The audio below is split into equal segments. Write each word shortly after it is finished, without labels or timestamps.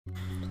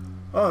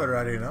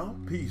Alrighty now,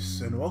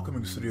 peace and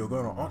welcoming to the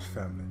Ogono Art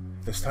family.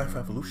 It's time for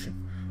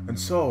evolution. And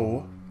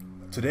so,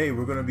 today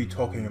we're going to be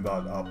talking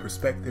about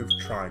perspective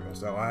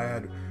triangles. Now, I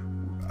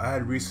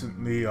had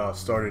recently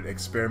started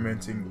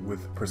experimenting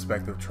with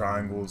perspective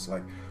triangles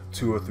like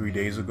 2 or 3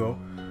 days ago,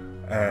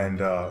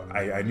 and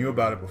I knew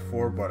about it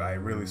before, but I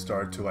really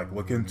started to like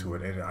look into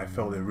it, and I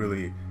felt it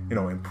really,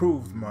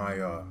 improved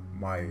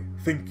my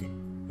thinking,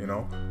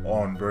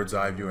 on bird's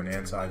eye view and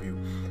ant's eye view.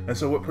 And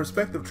so with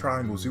perspective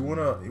triangles, you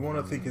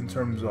wanna think in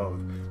terms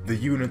of the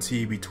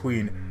unity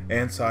between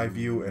ant's eye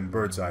view and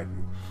bird's eye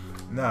view.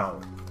 Now,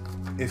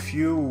 if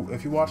you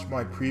watch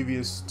my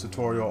previous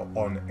tutorial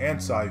on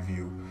ant's eye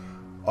view,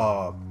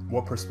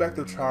 what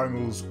perspective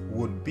triangles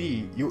would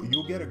be,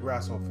 you'll get a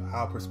grasp of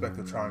how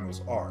perspective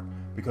triangles are,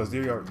 because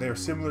they're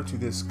similar to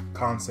this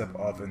concept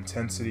of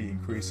intensity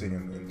increasing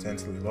and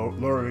intensity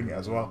lowering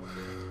as well.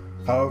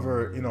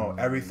 However,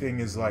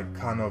 everything is like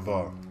kind of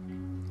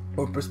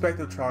with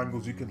perspective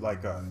triangles, you could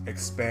like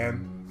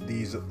expand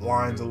these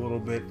lines a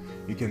little bit.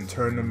 You can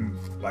turn them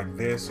like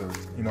this, or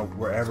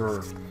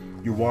wherever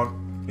you want.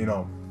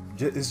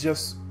 It's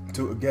just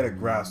to get a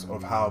grasp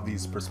of how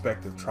these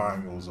perspective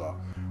triangles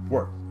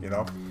work.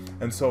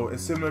 And so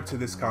it's similar to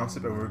this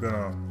concept, and we're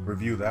gonna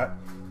review that.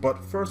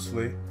 But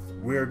firstly,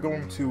 we're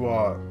going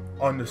to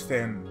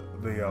understand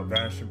the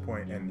vanishing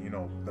point and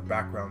the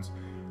backgrounds,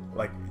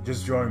 like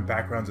just drawing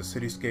backgrounds of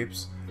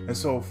cityscapes. And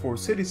so for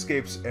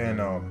cityscapes and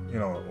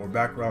or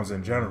backgrounds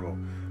in general,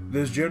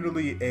 there's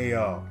generally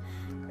a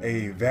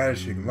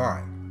vanishing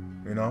line.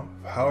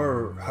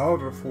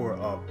 However,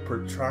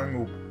 for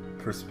triangle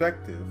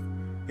perspective,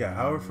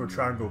 for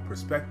triangle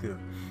perspective,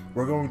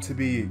 we're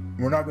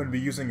not going to be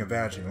using a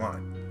vanishing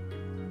line.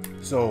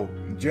 So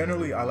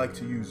generally, I like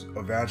to use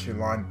a vanishing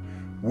line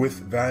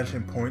with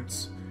vanishing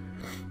points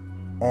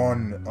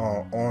on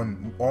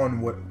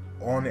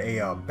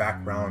a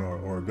background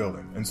or a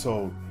building. And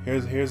so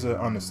here's an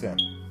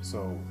understanding.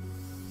 So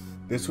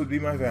this would be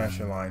my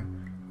vanishing line,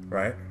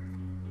 right?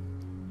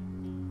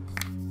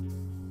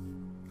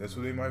 This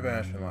would be my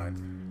vanishing line,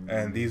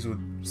 and these would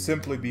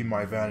simply be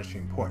my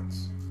vanishing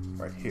points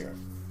right here.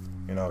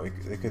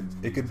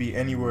 It could be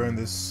anywhere in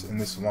this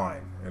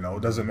line.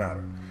 It doesn't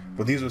matter.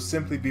 But these would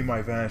simply be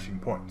my vanishing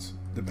points,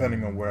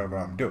 depending on wherever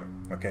I'm doing.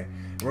 Okay,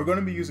 and we're going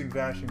to be using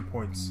vanishing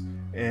points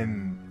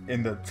in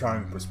the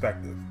triangle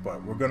perspective, but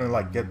I'm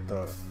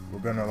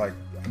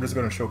just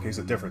going to showcase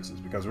the differences,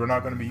 because we're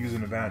not going to be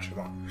using the vanishing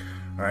line.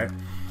 All right,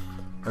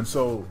 and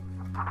so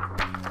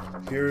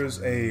here's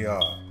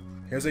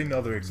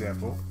another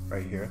example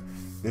right here.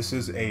 This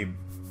is a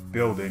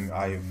building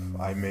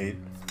I made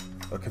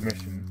a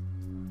commission,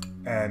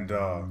 and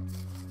all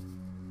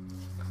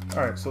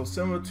right, so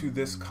similar to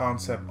this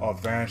concept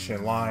of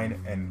vanishing line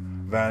and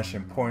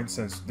vanishing point,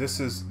 since this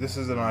is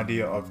an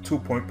idea of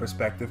 2-point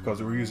perspective,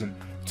 because we're using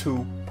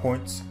 2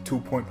 points.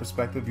 2-point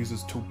perspective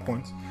uses 2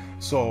 points.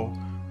 So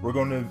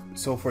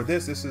for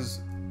this is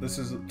a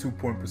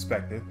 2-point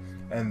perspective,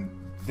 and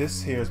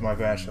this here is my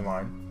vanishing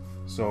line.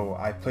 So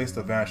I placed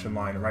the vanishing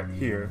line right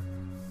here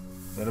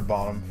at the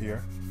bottom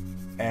here,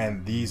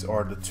 and these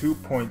are the 2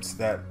 points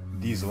that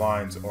these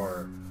lines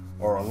are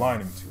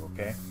aligning to.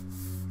 Okay,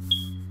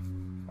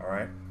 all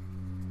right,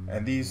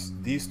 and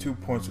these 2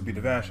 points would be the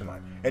vanishing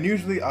line. And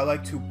usually I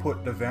like to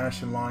put the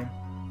vanishing line,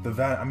 the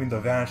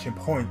vanishing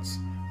points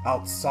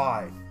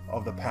outside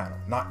of the panel,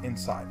 not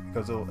inside,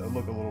 because it'll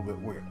look a little bit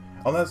weird.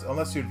 Unless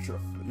you're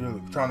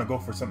trying to go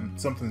for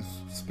something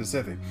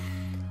specific.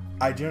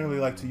 I generally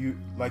like to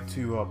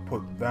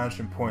put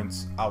vanishing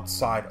points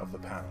outside of the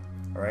panel.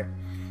 All right,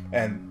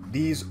 and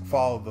these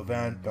follow the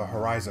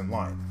horizon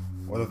line,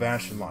 or the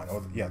vanishing line,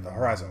 or the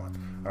horizon line.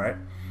 All right,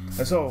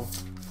 and so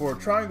for a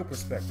triangle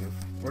perspective,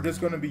 we're just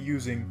going to be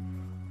using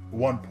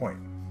 1 point.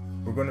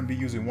 We're going to be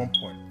using 1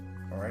 point.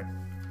 All right,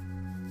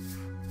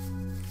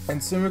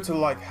 and similar to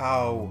like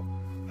how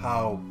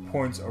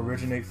points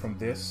originate from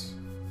this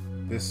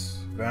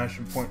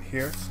vanishing point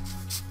here,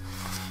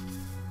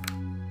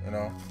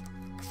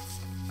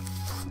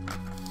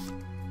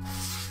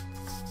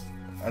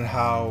 and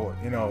how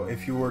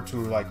if you were to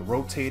like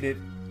rotate it.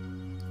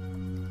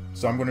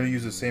 So I'm going to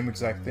use the same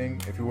exact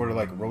thing. If you were to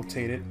like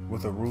rotate it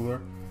with a ruler,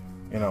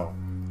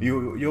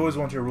 you always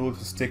want your ruler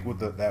to stick with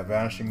that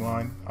vanishing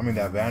line.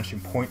 That vanishing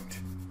point.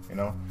 And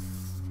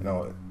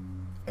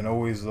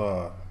always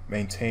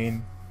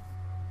maintain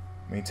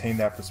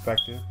that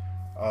perspective.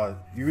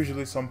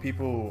 Usually, some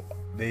people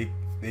they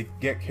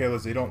get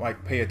careless. They don't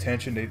like pay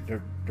attention.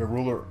 Their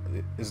ruler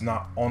is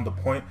not on the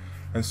point,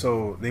 and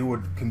so they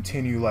would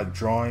continue like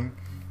drawing,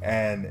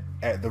 and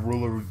the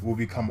ruler will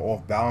become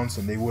off balance,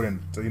 and they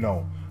wouldn't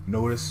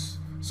notice.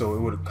 So it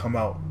would come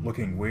out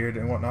looking weird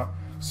and whatnot.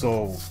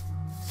 So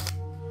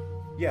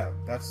yeah,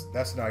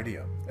 that's an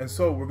idea. And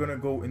so we're gonna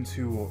go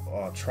into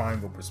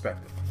triangle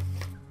perspective.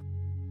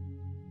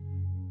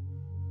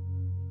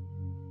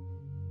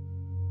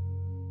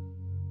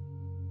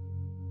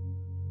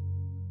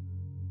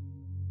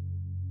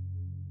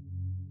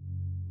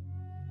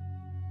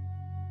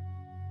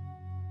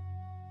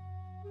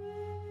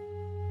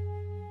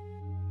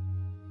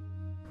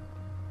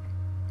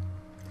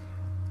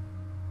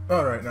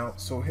 All right, now,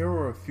 so here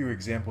are a few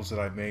examples that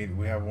I've made.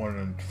 We have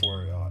one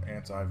for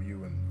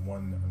anti-view and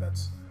one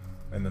that's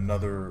in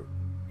another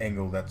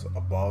angle that's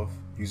above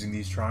using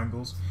these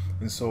triangles.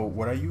 And so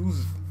what I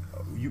used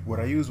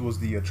was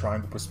the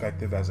triangle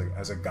perspective as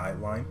a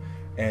guideline,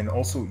 and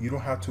also you don't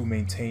have to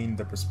maintain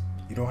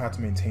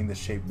the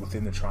shape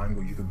within the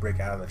triangle. You can break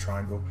out of the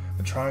triangle.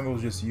 The triangle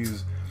is just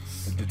used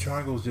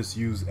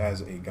as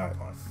a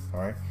guideline.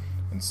 All right,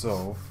 and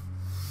so.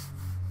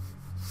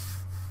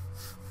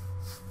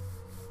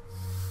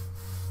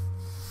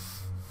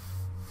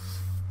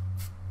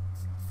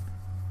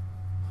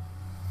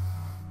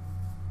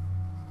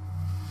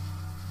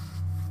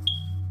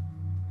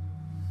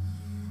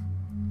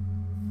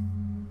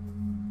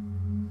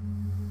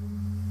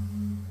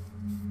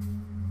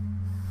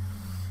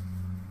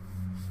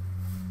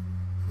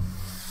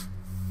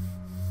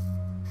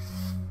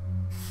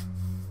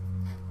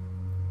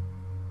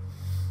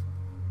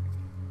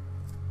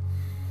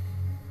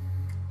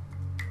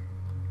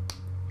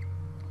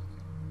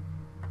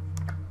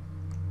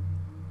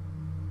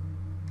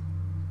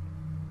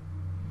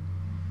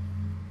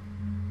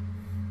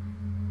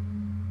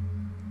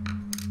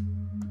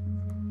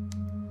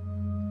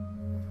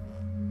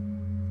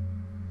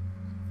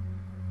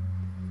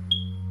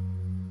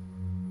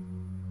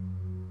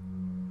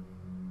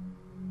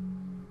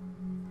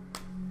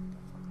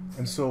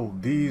 And so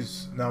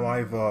these, now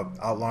I've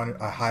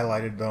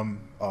highlighted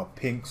them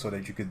pink so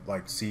that you could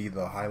like see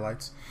the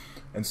highlights.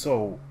 And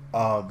so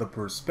the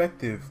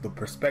perspective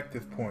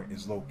point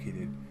is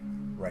located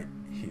right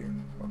here.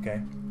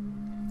 Okay.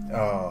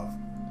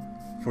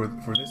 For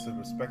this, the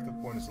perspective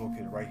point is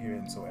located right here,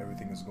 and so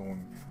everything is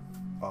going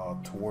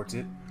towards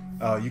it.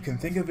 You can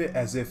think of it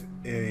as if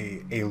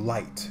a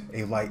light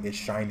is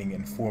shining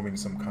and forming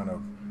some kind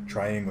of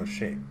triangular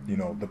shape. You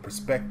know, the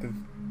perspective.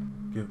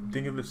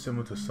 Think of it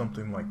similar to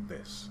something like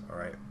this. All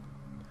right,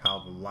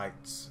 how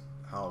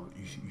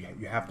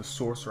you have the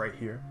source right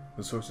here.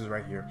 The source is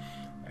right here,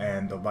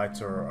 and the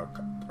lights are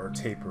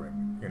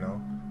tapering. You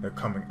know, they're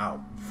coming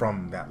out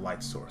from that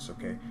light source.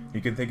 Okay,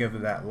 you can think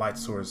of that light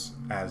source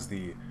as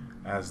the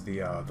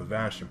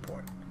vanishing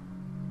point.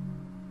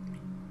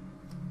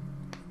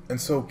 And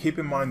so keep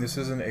in mind, this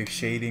isn't a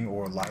shading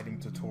or lighting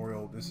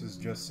tutorial. This is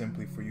just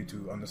simply for you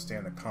to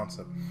understand the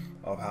concept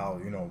of how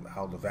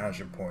the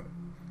vanishing point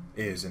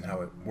is and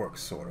how it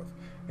works, sort of,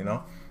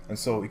 and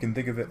so you can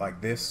think of it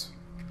like this,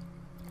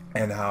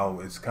 and how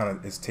it's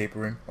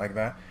tapering like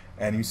that,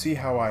 and you see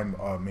how I'm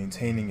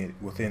maintaining it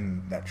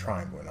within that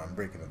triangle, and I'm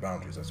breaking the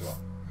boundaries as well,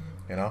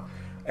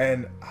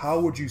 and how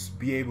would you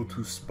be able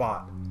to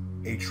spot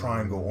a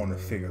triangle on a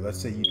figure?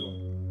 Let's say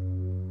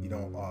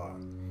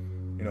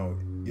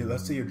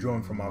let's say you're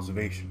drawing from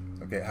observation.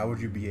 Okay, how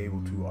would you be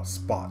able to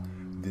spot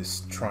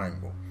this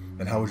triangle,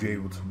 and how would you be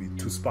able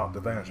to spot the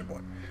vanishing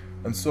point?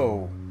 And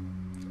so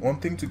one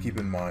thing to keep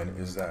in mind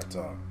is that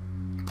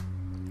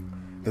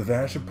the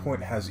vanishing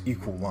point has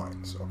equal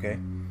lines, okay?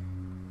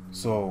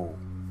 So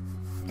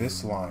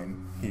this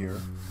line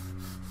here,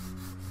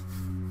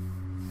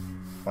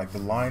 like the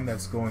line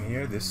that's going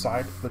here, this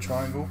side of the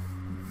triangle,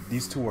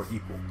 these two are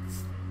equal,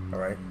 all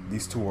right?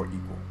 These two are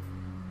equal.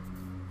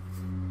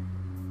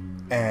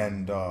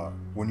 And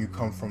when you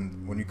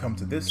come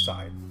to this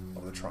side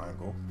of the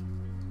triangle,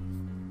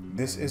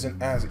 this isn't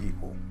as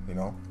equal,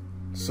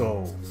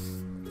 So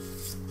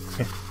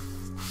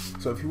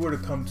so if you were to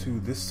come to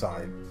this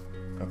side,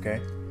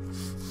 okay,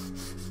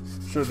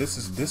 sure,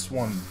 this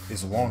one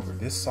is longer.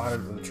 This side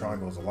of the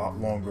triangle is a lot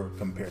longer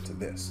compared to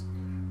this,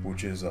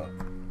 which is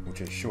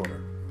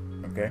shorter.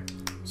 Okay,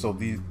 so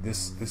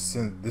this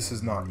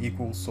is not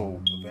equal. So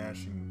the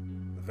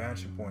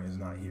vanishing point is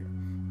not here.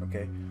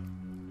 Okay,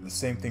 the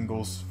same thing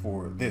goes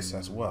for this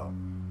as well.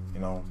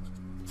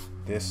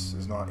 This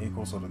is not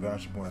equal, so the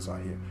vanishing point is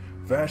not here.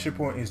 Vanishing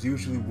point is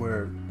usually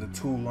where the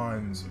two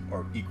lines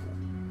are equal.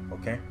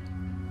 Okay,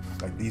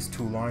 like these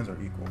two lines are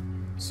equal.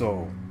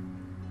 So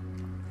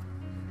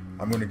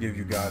I'm going to give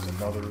you guys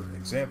another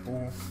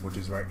example, which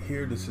is right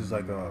here. This is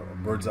like a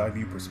bird's eye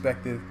view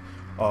perspective.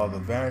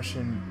 The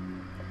vanishing,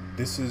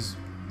 this is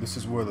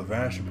where the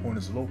vanishing point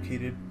is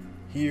located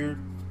here.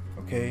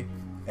 Okay,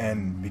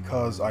 and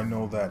because I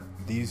know that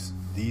these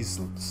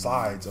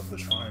sides of the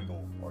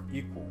triangle are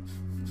equal,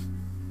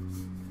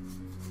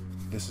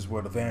 this is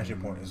where the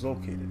vanishing point is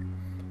located,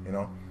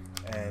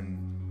 and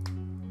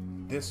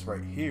this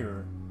right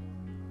here,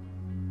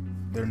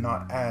 they're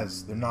not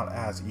as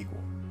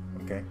equal,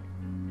 okay,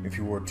 if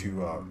you were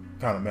to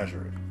kind of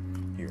measure it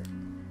here.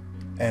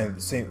 And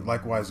the same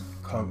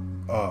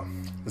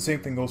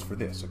thing goes for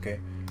this, okay?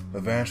 The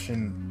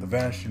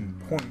vanishing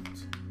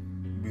point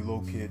will be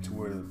located to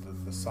where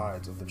the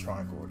sides of the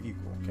triangle are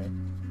equal, okay?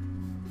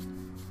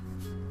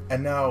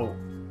 And now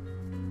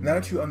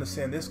that you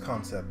understand this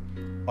concept,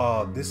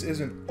 this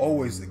isn't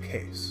always the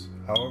case.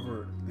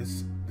 However,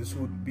 this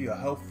would be a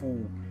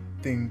helpful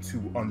thing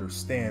to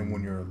understand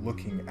when you're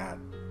looking at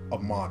a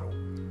model.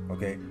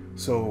 Okay,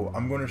 so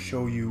I'm going to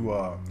show you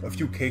a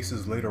few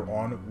cases later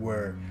on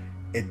where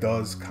it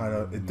doesn't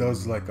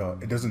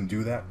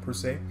do that per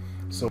se.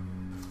 So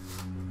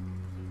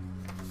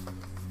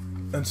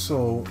And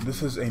so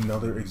this is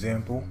another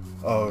example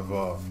of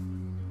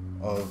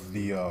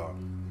the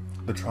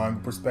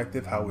triangle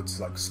perspective, how it's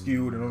like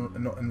skewed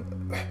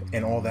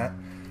and all that,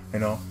 you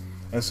know.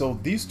 And so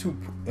these two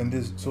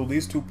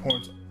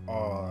points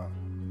are,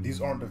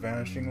 these aren't the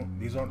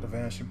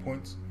vanishing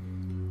points.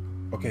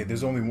 Okay,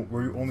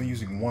 we're only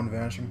using one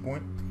vanishing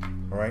point,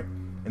 all right?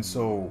 And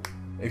so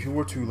if you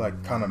were to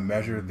like kind of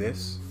measure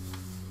this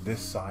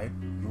side,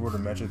 if you were to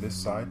measure this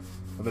side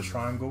of the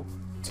triangle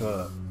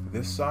to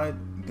this side,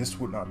 this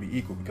would not be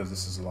equal because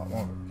this is a lot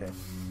longer, okay?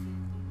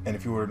 And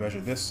if you were to measure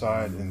this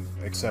side and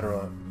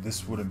etc.,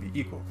 this wouldn't be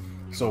equal.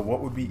 So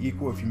what would be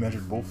equal if you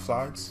measured both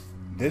sides?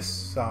 This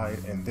side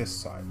and this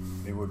side.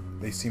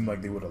 They seem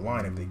like they would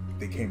align if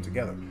they came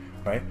together,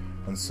 right?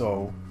 And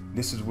so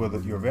this is where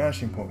your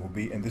vanishing point will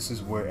be, and this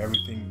is where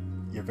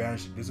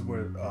this is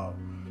where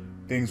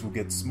things will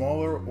get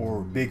smaller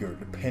or bigger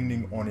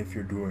depending on if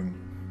you're doing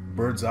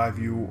bird's eye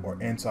view or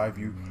ant's eye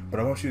view. But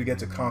I want you to get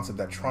the concept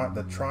that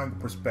the triangle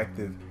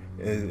perspective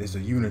is a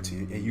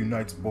unity. It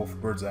unites both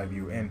bird's eye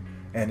view and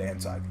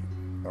ant's eye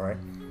view. All right.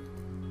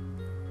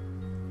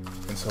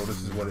 And so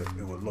this is what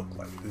it would look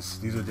like.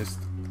 These are just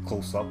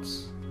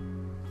close-ups,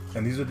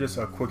 and these are just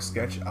a quick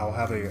sketch. I'll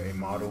have a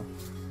model.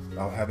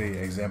 I'll have an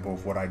example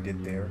of what I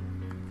did there,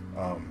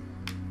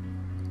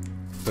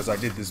 because I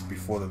did this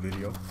before the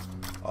video.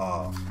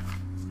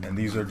 And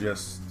these are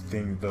just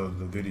the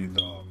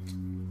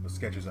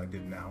sketches I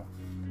did now,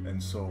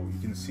 and so you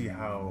can see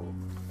how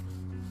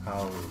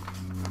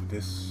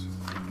this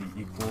would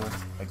be equal,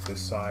 like this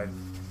side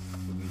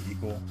would be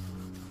equal,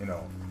 you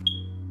know.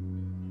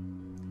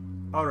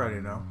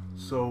 Alrighty now,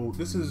 so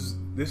this is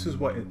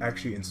what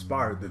actually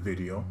inspired the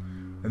video,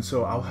 and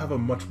so I'll have a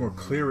much more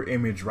clear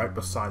image right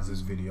besides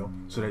this video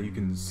so that you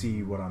can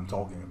see what I'm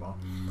talking about.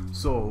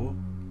 So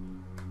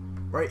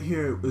right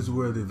here is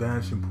where the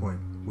vanishing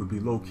point would be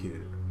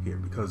located here,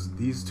 because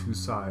these two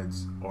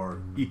sides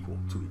are equal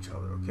to each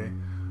other, okay?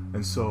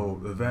 And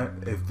so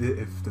if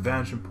the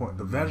vanishing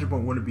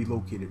point wouldn't be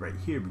located right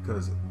here,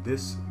 because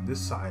this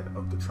side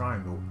of the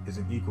triangle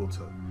isn't equal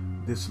to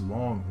this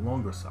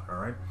longer side, all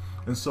right?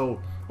 And so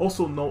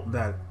also note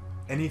that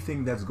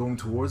anything that's going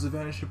towards the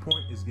vanishing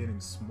point is getting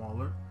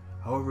smaller.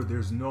 However, there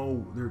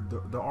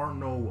are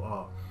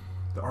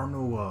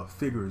no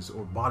figures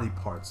or body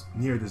parts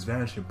near this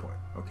vanishing point,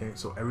 okay?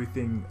 So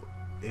everything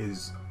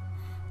is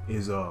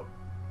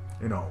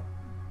you know,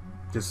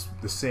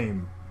 just the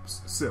same,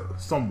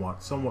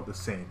 somewhat the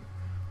same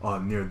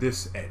near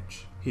this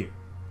edge here,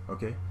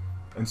 okay?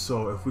 And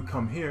so if we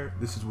come here,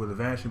 this is where the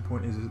vanishing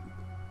point is.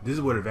 This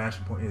is where the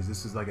vanishing point is.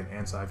 This is like an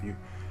ant's eye view.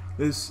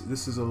 This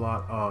is a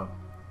lot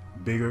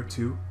bigger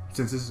too.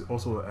 Since this is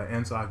also an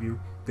ant's eye view,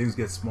 things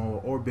get smaller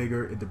or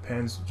bigger. It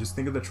depends. Just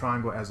think of the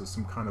triangle as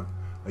some kind of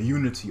a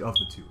unity of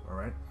the two. All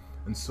right.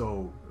 And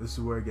so this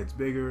is where it gets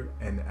bigger.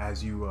 And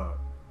as you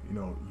you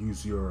know,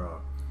 use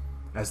your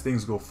as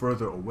things go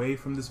further away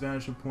from this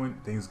vanishing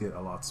point, things get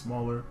a lot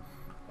smaller.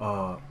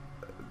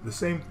 This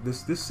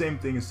same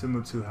thing is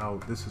similar to how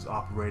this is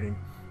operating.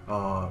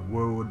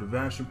 Where would the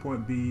vanishing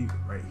point be?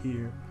 Right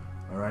here.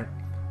 All right.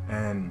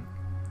 And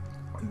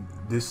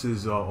this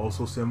is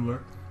also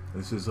similar.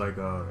 This is like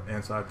a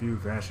ant's eye view,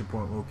 vanishing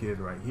point located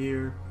right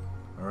here.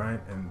 All right.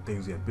 And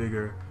things get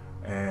bigger,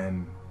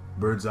 and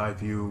bird's eye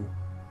view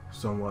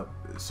somewhat.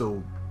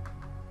 So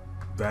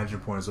vanishing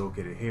point is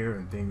located here,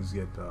 and things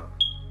get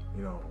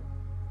you know,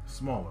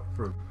 smaller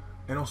further.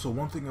 And also,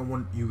 one thing I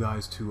want you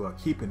guys to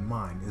keep in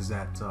mind is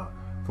that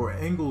for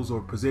angles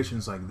or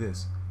positions like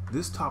this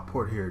top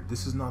part here,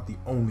 this is not the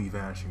only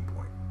vanishing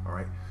point. All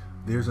right,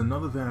 there's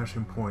another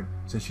vanishing point.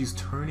 Since she's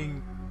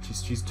turning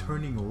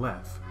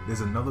left,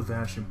 there's another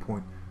vanishing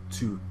point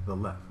to the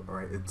left. All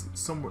right,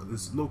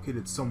 it's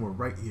located somewhere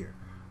right here.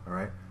 All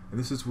right, and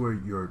this is where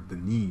her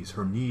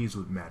knees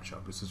would match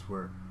up. This is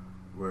where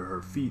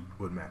her feet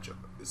would match up.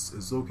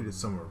 It's located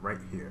somewhere right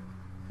here.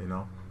 You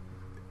know,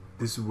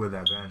 this is where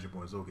that vanishing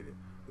point is located.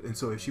 And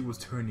so if she was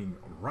turning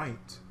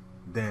right,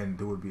 then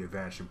there would be a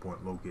vanishing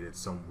point located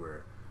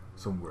somewhere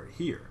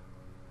here.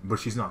 But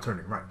she's not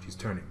turning right, she's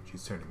turning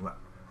left.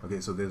 Okay,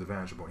 so there's a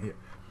vanishing point here.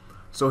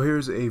 So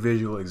here's a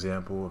visual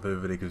example, a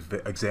vivid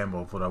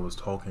example of what I was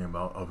talking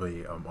about, of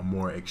a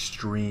more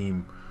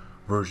extreme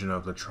version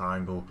of the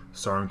triangle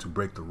starting to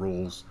break the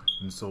rules.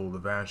 And so the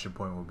vanishing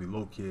point will be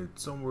located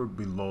somewhere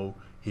below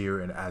here,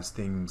 and as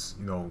things,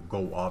 you know,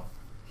 go up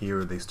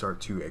here, they start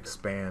to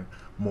expand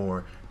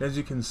more. And as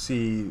you can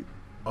see,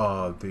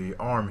 the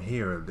arm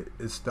here,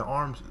 it's the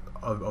arms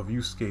of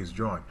Yusuke's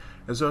drawing.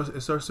 It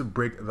starts to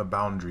break the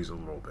boundaries a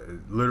little bit.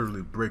 It's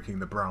literally breaking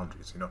the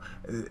boundaries. You know,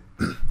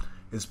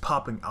 it's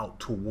popping out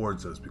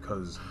towards us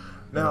because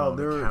now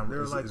they're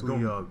likely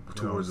going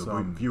towards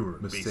a viewer.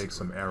 Mistakes,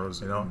 some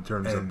errors, you know, in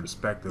terms of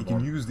perspective. You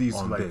can use these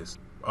on this.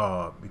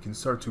 You can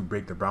start to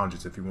break the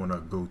boundaries if you want to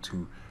go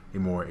to a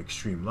more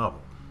extreme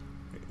level.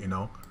 You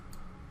know.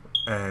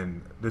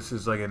 And this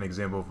is like an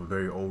example of a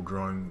very old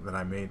drawing that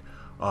I made.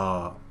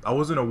 I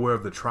wasn't aware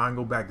of the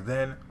triangle back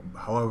then.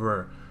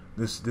 However,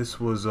 this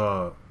was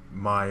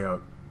my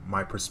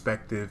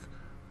perspective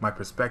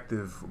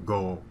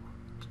goal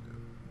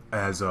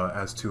as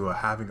to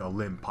having a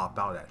limb pop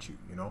out at you,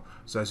 you know.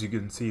 So as you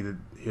can see, that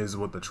here's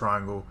what the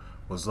triangle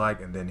was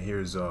like, and then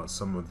here's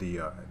some of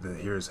the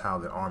here's how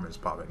the arm is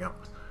popping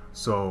out.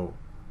 So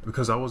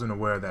because I wasn't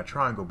aware of that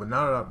triangle, but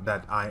now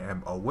that I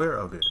am aware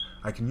of it,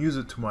 I can use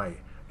it to my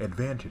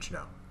advantage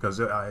now, because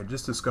I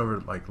just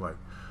discovered like 2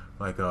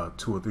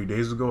 or 3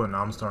 days ago, and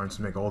now I'm starting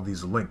to make all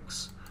these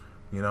links,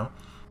 you know.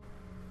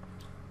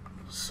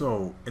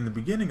 So in the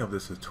beginning of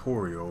this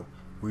tutorial,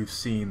 we've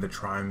seen the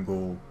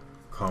triangle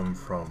come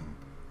from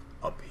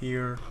up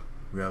here.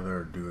 We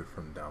either do it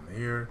from down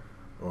here,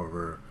 or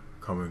we're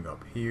coming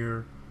up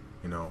here,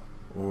 you know,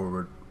 or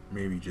we're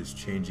maybe just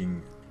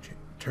turning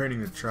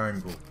the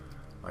triangle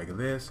like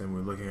this, and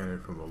we're looking at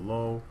it from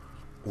below,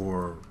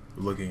 or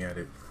looking at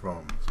it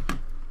from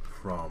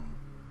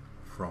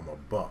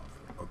above.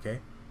 Okay,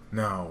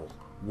 now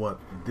what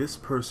this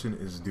person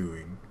is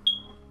doing,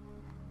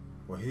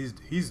 what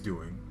he's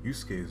doing,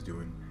 Yusuke is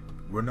doing,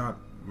 we're not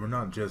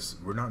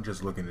just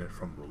looking at it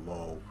from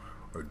below,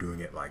 or doing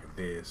it like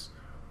this,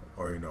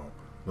 or, you know,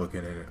 looking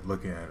at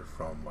it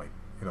from, like,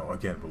 you know,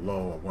 again,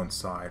 below or one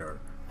side, or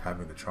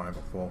having the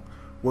triangle fall.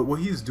 What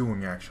he's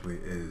doing actually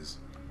is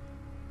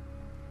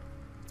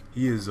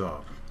he's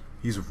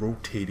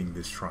rotating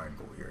this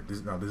triangle here. This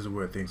is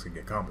where things can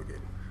get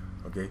complicated.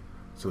 Okay,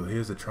 so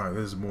here's the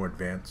triangle. This is more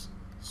advanced.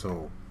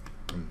 So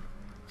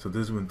this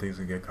is when things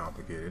can get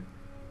complicated,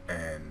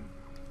 and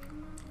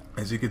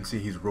as you can see,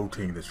 he's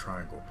rotating this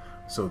triangle.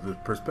 So the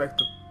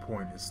perspective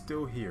point is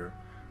still here,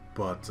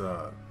 but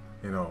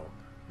you know,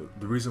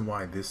 the reason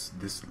why this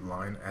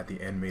line at the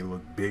end may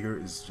look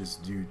bigger is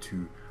just due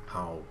to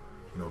how,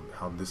 you know,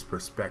 how this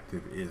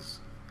perspective is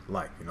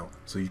like, you know.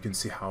 So you can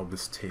see how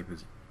this tape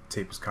is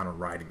kind of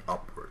riding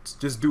upwards,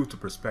 just due to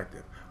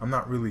perspective. I'm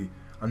not really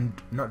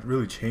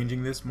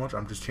changing this much.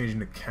 I'm just changing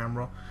the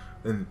camera,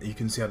 and you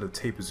can see how the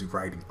tape is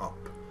riding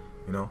up,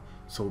 you know.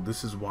 So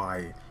this is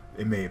why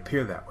it may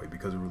appear that way,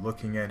 because we're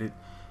looking at it,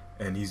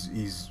 and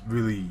he's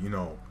really, you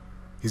know,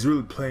 he's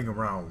really playing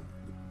around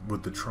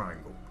with the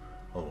triangle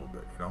a little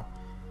bit, you know.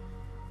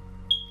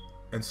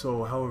 And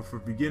so, however, for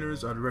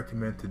beginners, I'd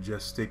recommend to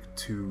just stick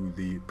to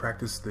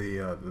practice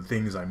the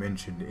things I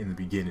mentioned in the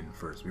beginning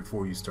first,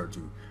 before you start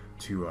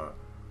to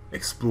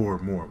explore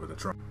more with the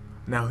triangle.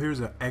 Now here's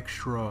an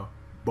extra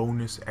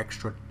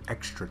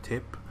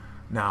tip.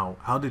 Now,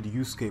 how did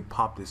Yusuke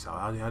pop this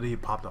out? How did he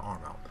pop the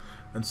arm out?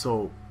 And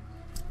so,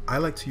 I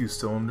like to use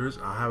cylinders.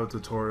 I have a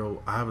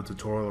tutorial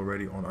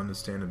already on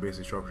understanding the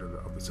basic structure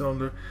of the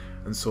cylinder,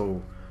 and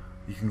so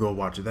you can go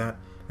watch that.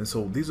 And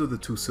so these are the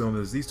two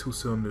cylinders. These two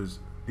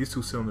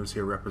cylinders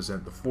here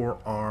represent the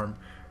forearm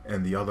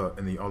and the other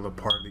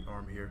part of the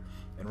arm here.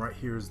 And right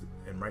here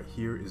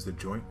is the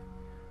joint.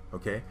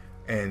 Okay,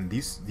 and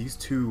these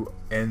two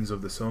ends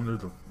of the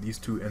cylinder, these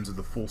two ends of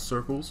the full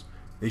circles,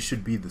 they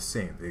should be the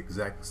same, the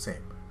exact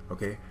same.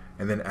 Okay,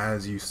 and then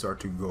as you start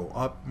to go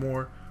up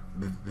more,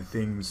 the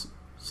things,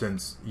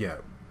 since, yeah,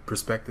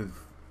 perspective,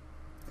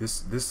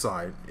 this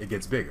side, it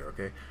gets bigger.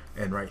 Okay,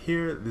 and right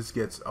here, this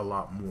gets a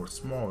lot more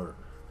smaller,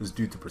 is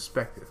due to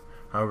perspective.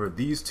 However,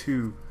 these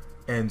two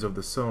ends of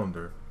the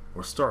cylinder,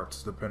 or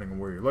starts, depending on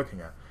where you're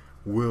looking at,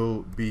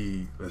 will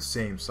be the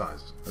same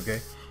size.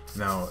 Okay,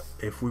 now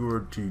if we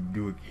were to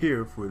do it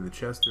here for the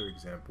Chester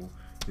example,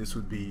 this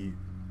would be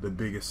the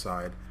biggest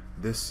side.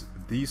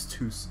 These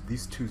two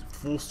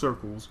full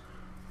circles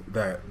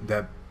that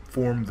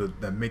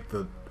make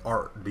the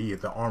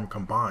arm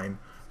combined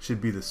should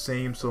be the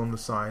same cylinder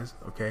size.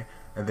 Okay,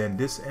 and then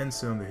this end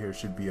cylinder here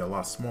should be a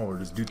lot smaller,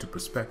 just due to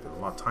perspective, a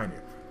lot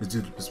tinier, just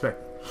due to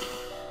perspective.